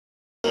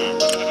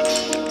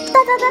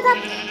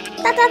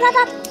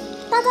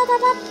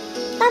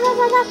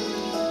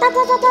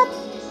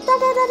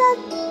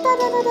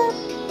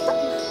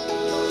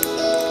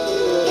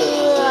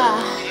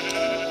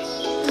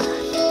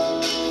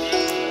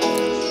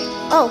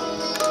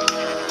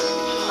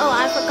Oh,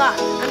 I forgot.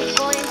 I'm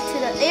going to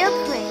the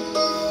airplane.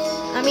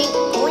 I mean,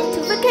 going to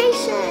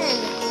vacation.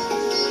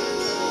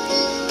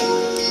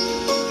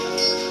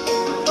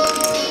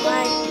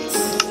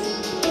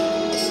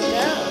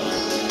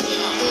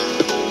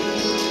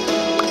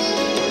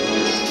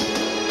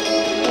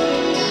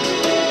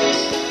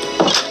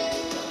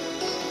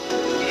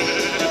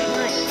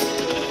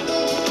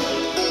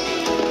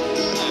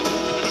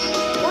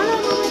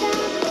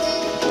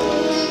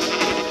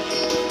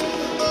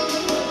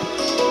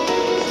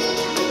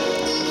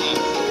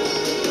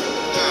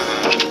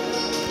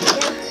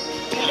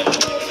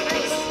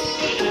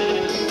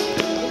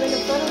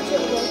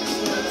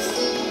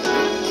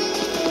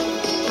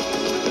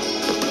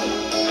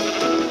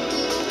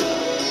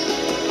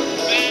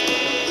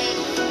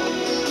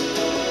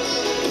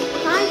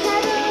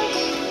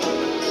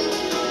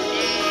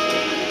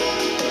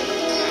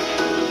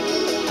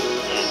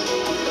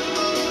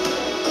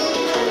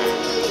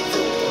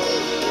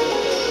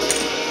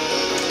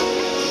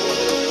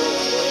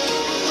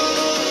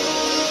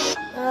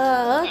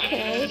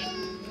 Okay.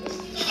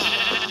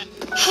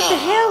 What the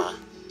hell?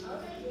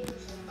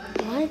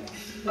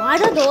 Why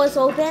the doors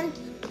open?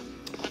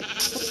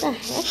 What the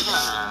heck?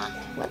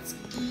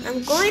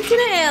 I'm going to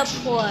the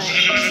airport.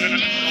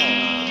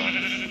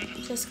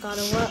 Just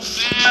gotta work. What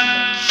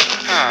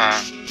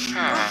the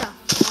fuck?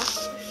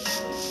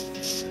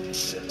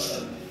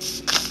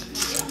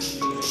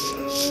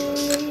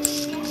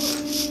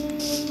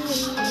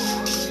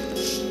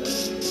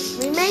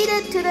 We made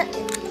it to the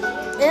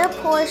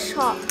airport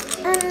shop.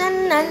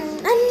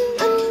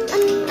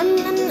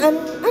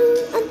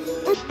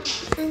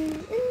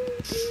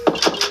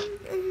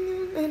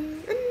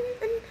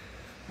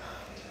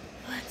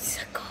 Let's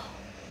go.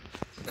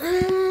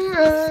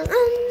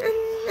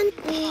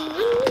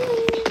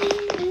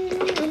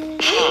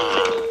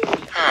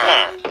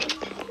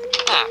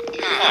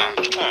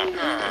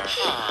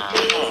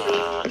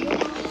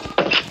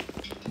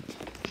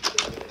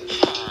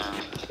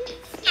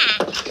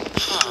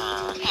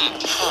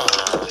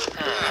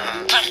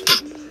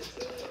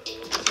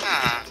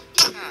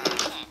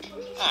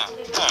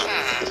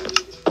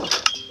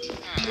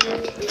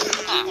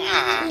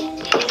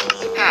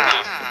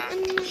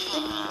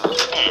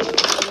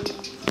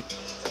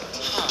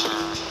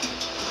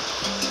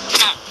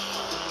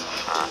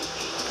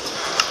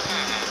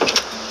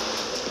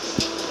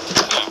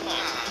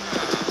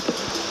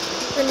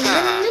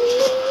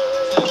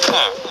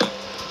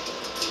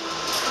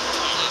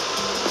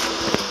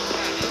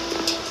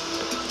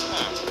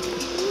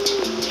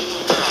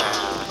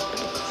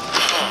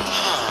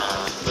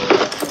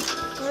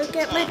 Gotta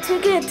get my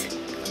ticket.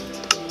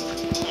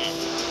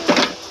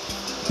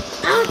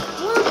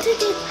 One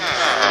ticket.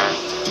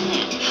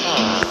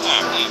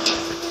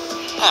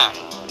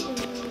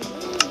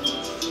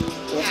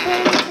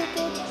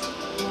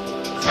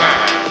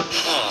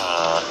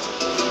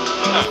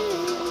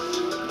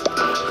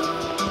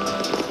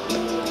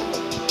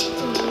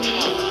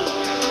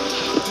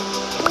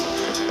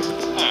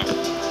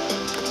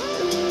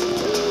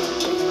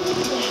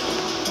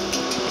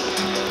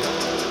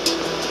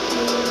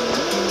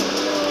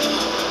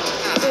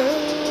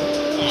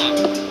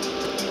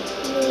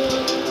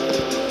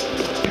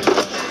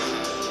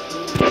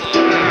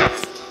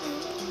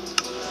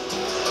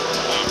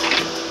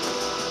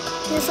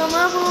 Here's some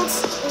levels.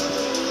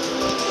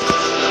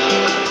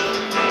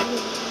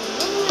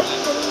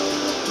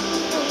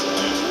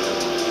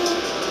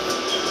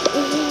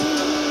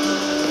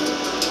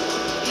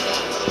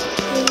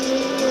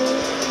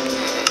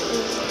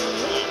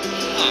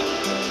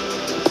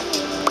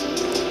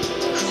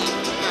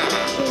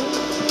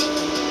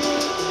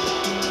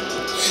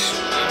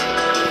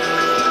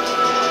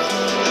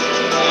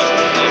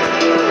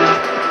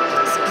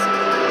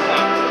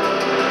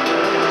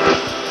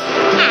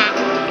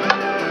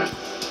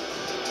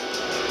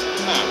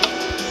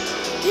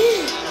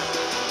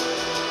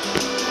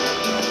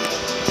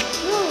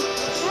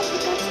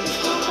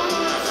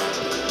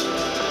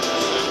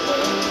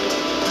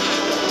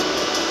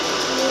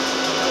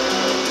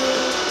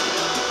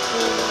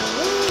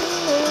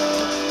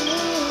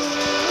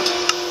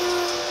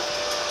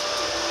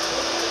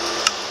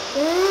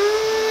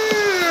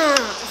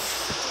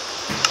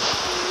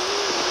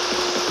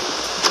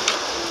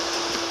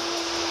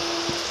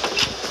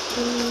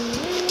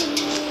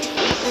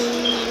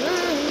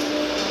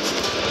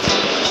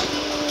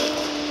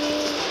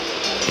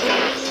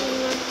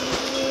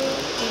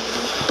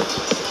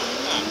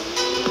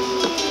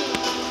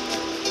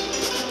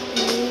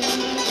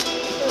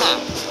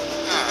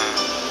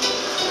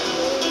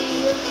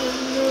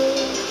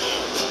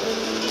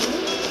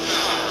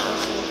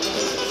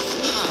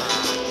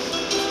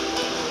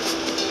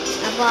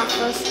 bought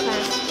first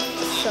class,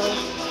 so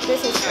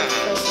this is for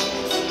first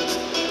class.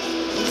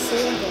 I'm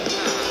sitting there.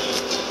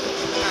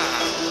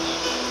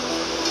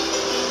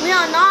 We are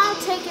We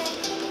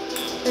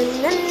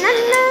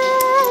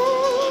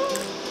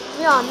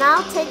are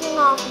now taking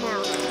off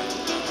now.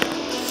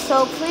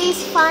 So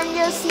please find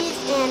your seat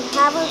and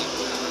have a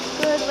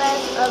good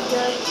rest of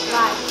your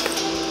life.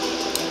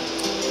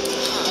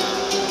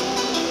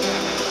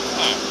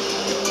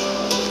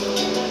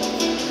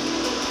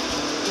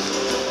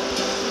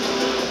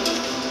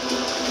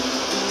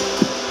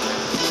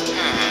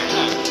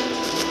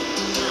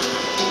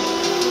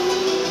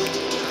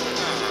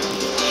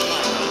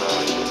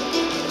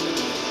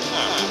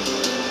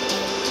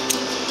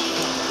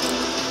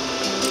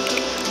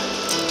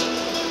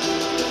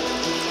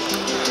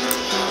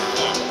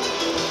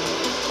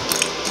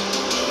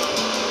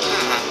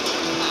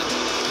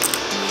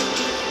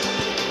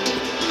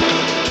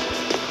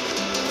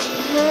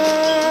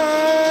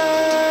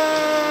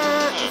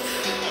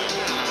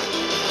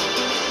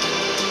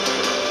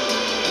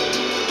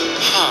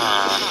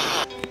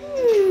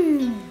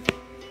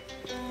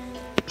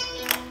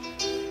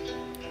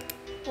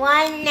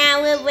 One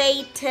hour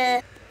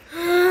later.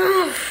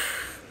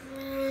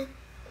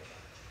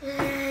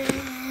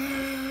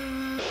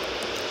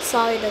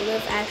 Sorry, the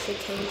lift actually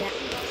came down.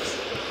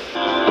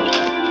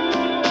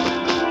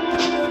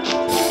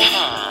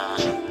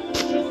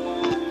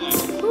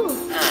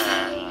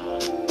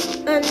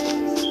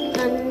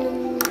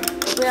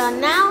 We are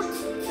now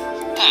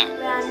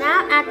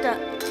at the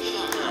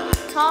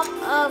top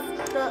of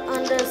the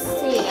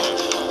undersea.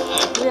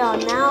 We are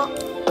now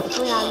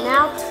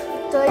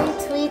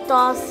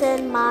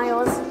 33,000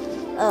 miles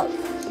up.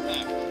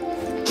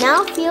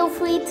 Now feel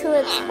free to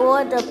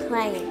explore the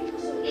plane.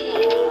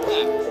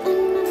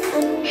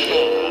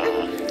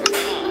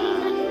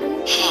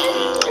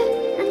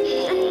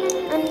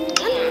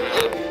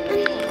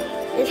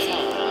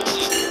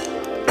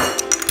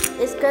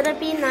 It's gonna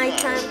be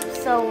nighttime,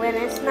 so when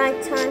it's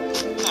nighttime,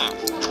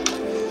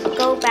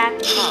 go back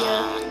to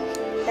your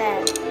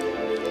bed.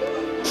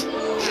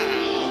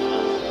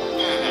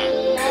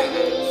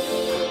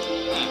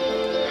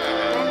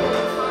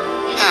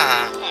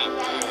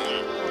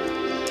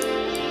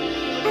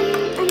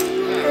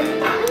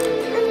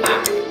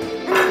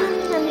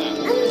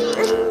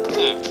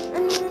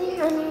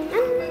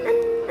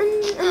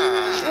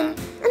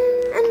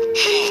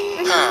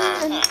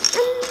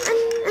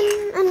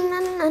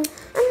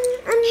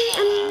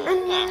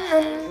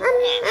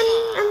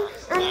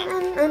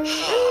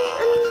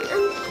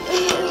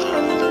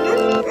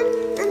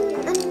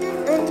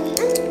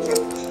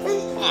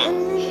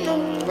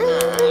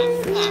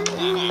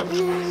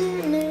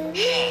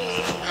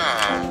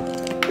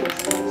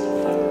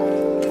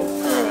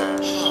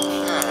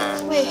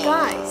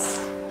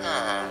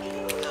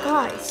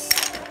 Guys,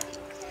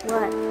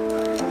 what?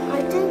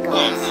 I think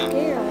I'm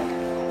scared.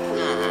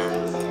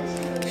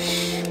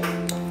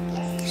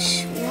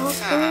 Shh, we are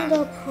in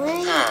the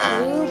plane,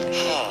 dude.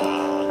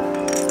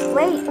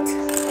 Wait,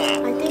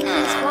 I think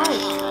he's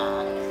right.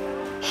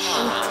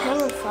 I'm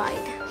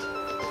terrified.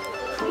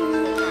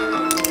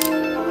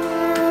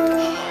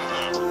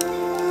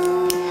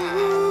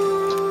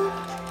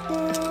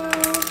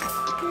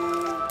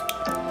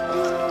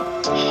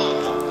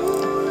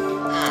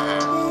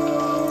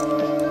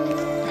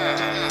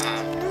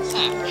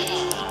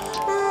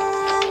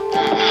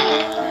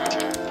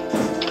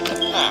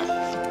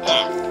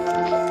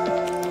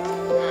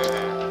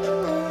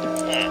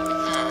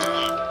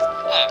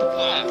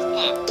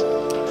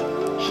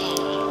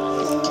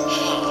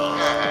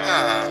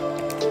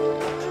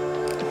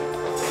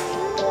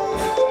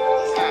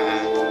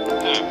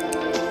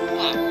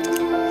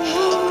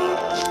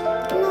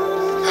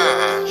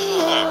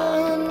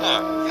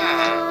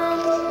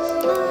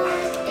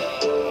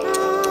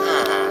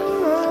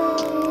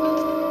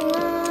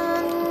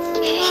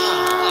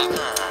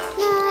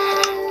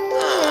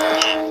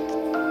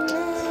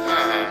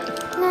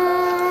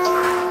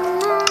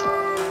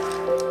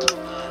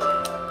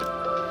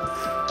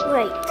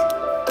 Wait,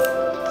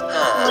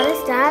 what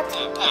is that?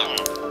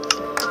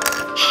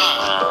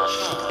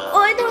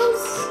 Are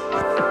those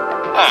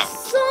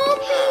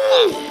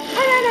zombies?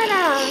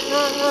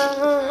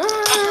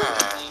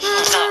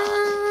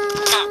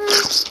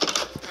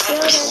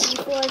 Kill them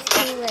before it's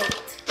too late.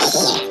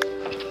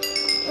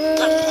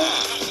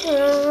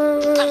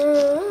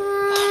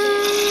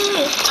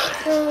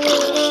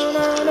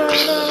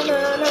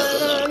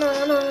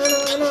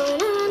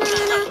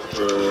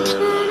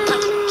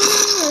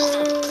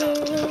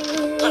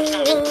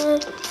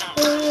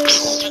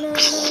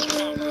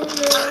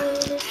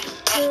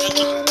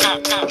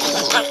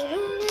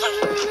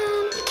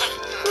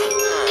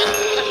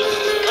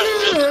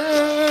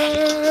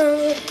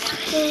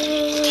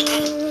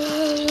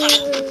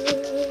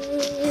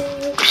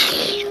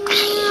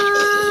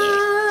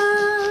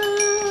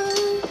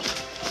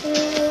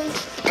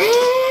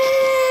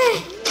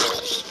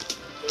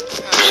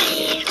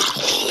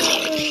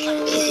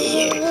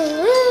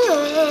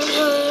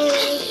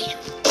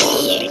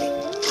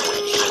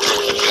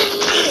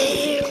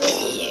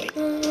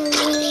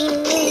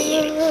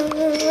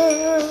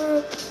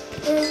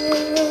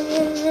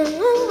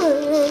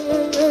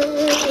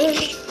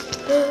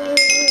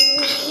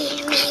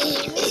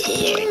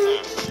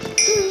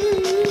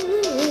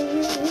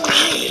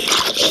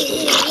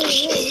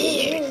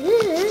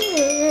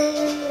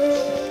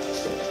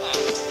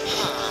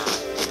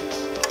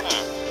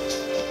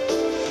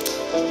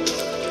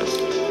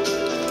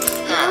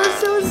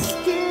 So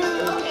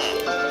scared.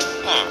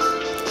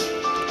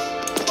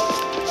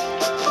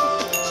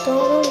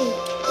 Don't worry,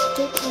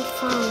 you'll be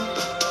fine.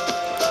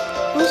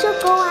 We should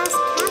go ask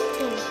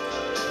Captain.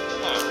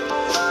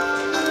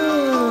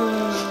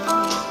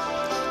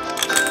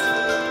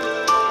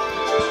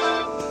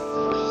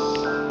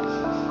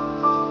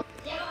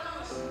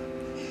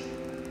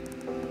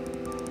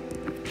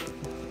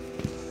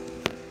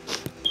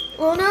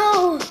 Oh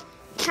no!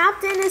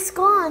 Captain is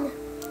gone.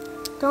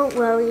 Don't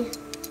worry.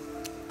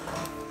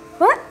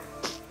 What?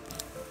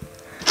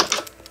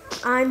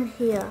 I'm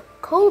here.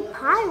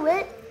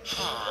 Co-pilot?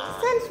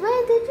 Since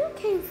when did you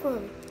came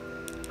from?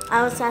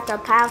 I was at the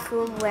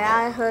bathroom where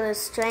I heard a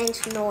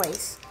strange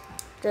noise.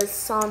 The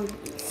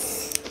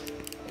zombies.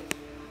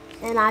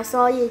 And I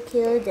saw you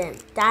kill them.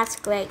 That's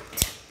great.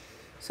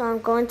 So I'm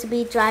going to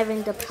be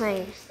driving the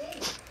plane.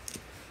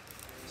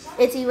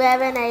 It's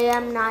 11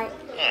 a.m. night.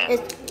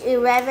 It's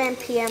 11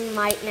 p.m.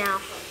 right now.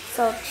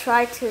 So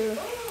try to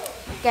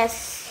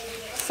guess.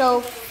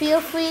 So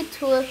feel free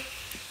to.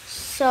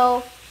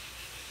 So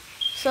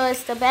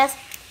it's the best.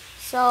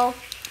 So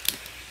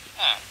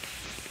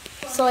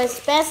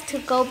it's best to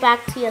go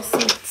back to your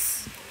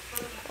seats.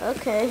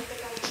 Okay.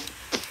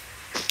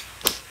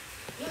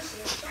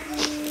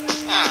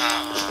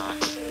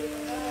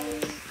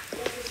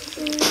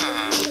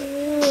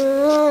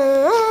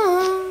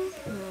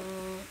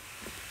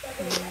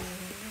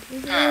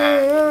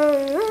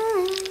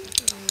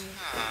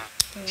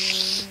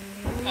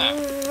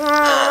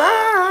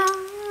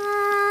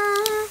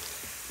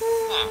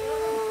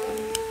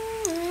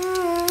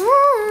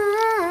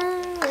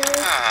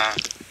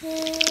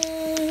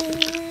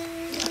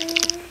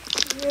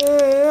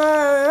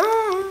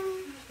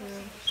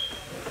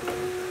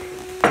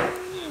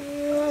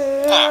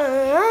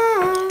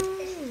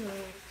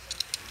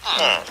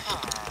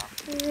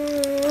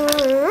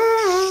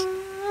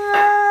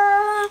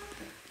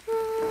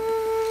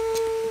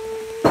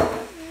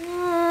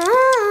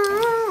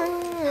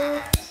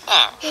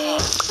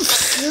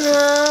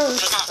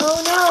 Oh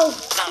no,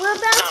 we're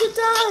about to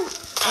die.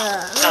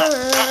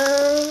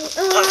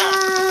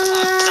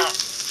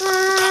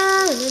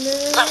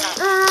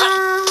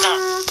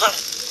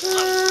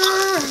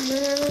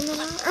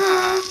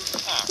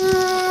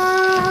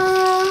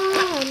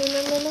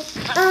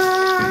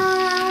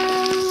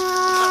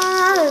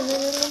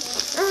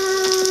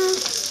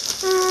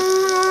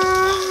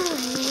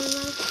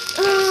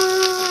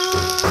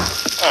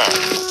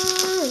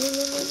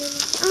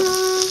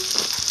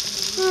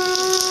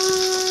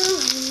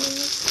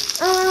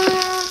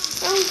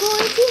 I'm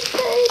going to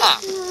faint.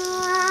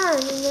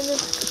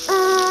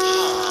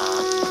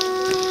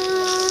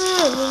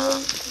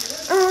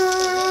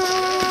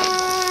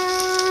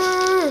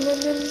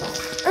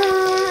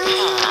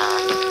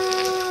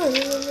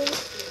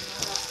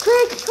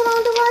 Quick, put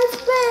on the right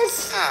vest.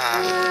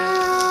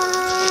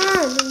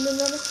 I'm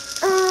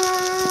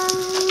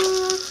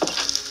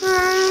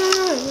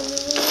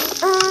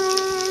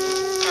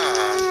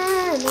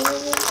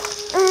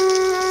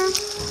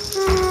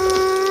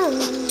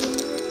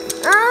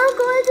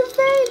going to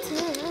faint.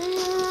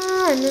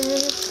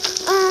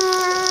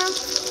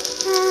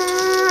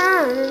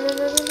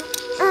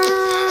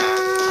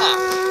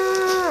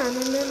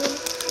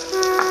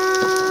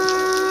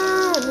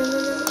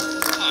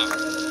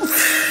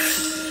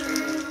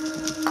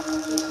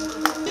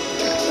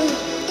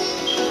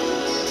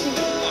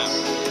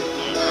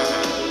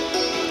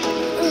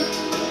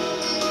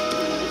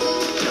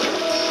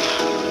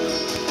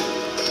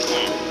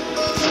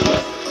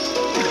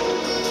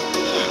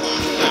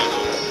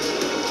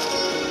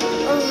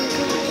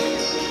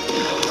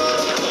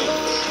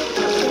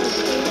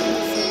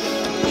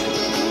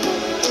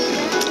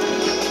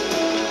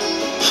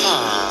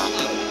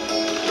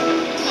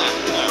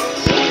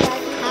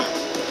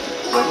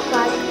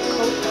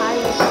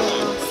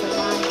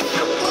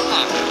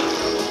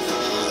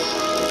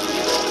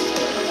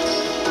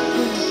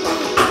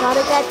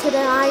 Gotta get to the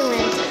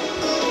island.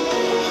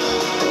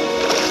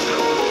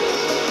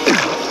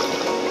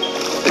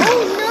 Oh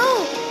no!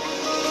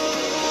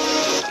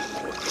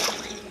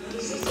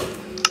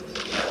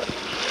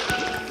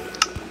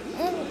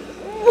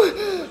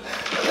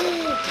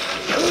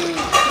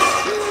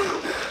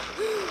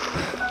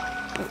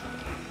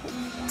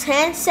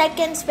 10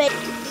 seconds, baby.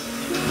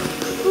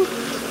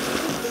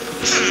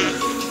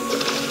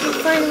 We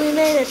finally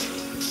made it.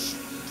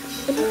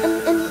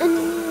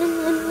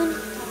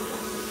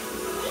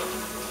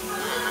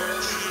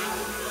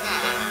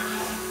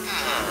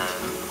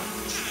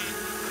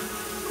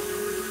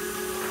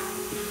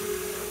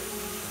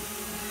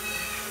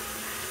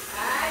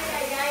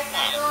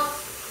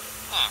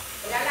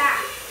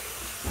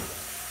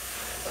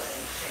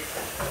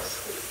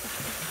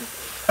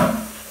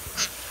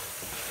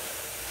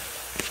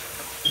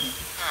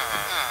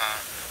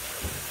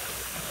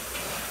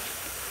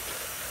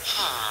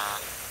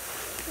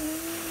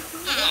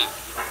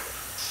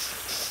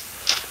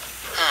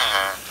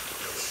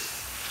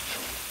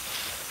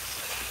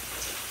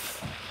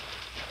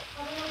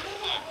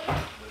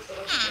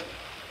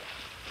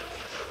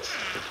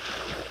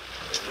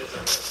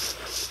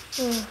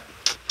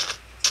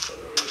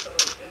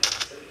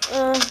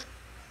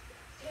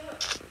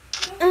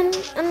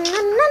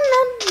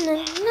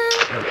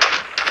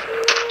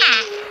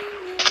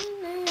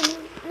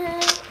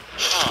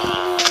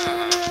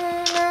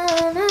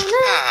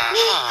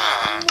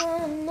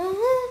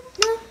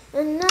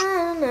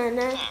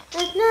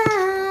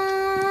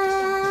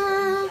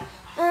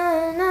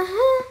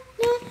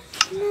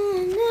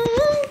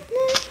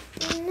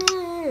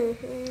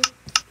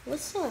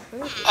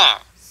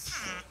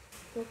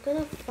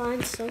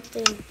 find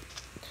something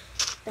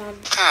that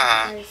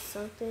is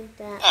something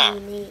that we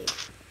need.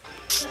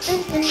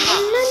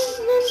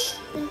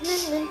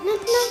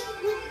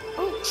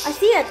 Oh, I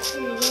see it.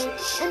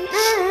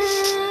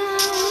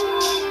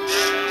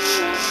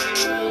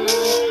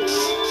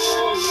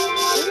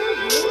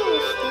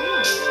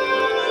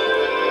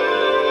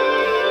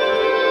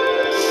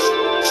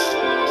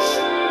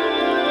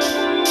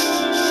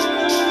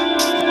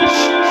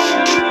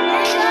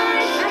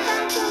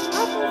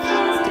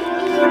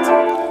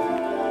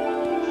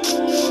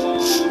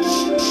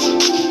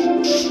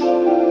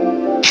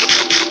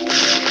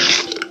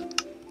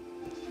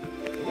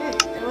 That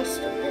was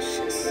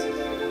delicious.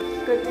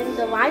 Good thing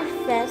the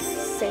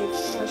lifevests saved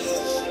us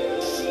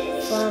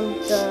from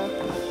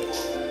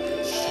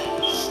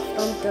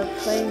the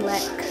plane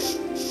wreck.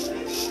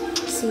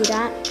 See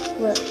that?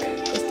 Look,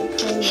 it's the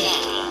plane wreck.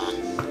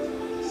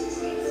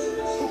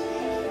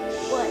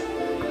 What?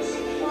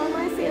 Why am I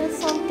feeling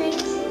something?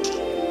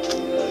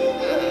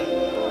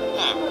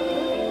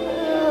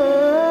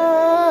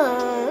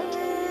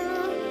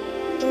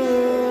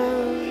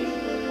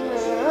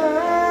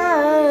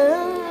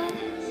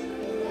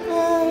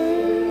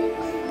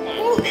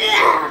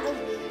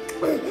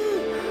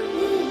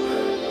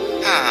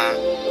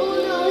 Oh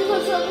no, it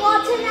was a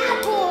rotten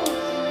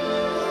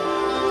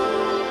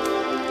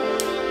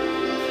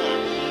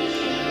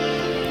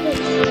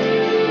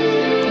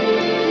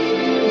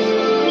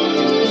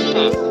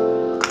apple!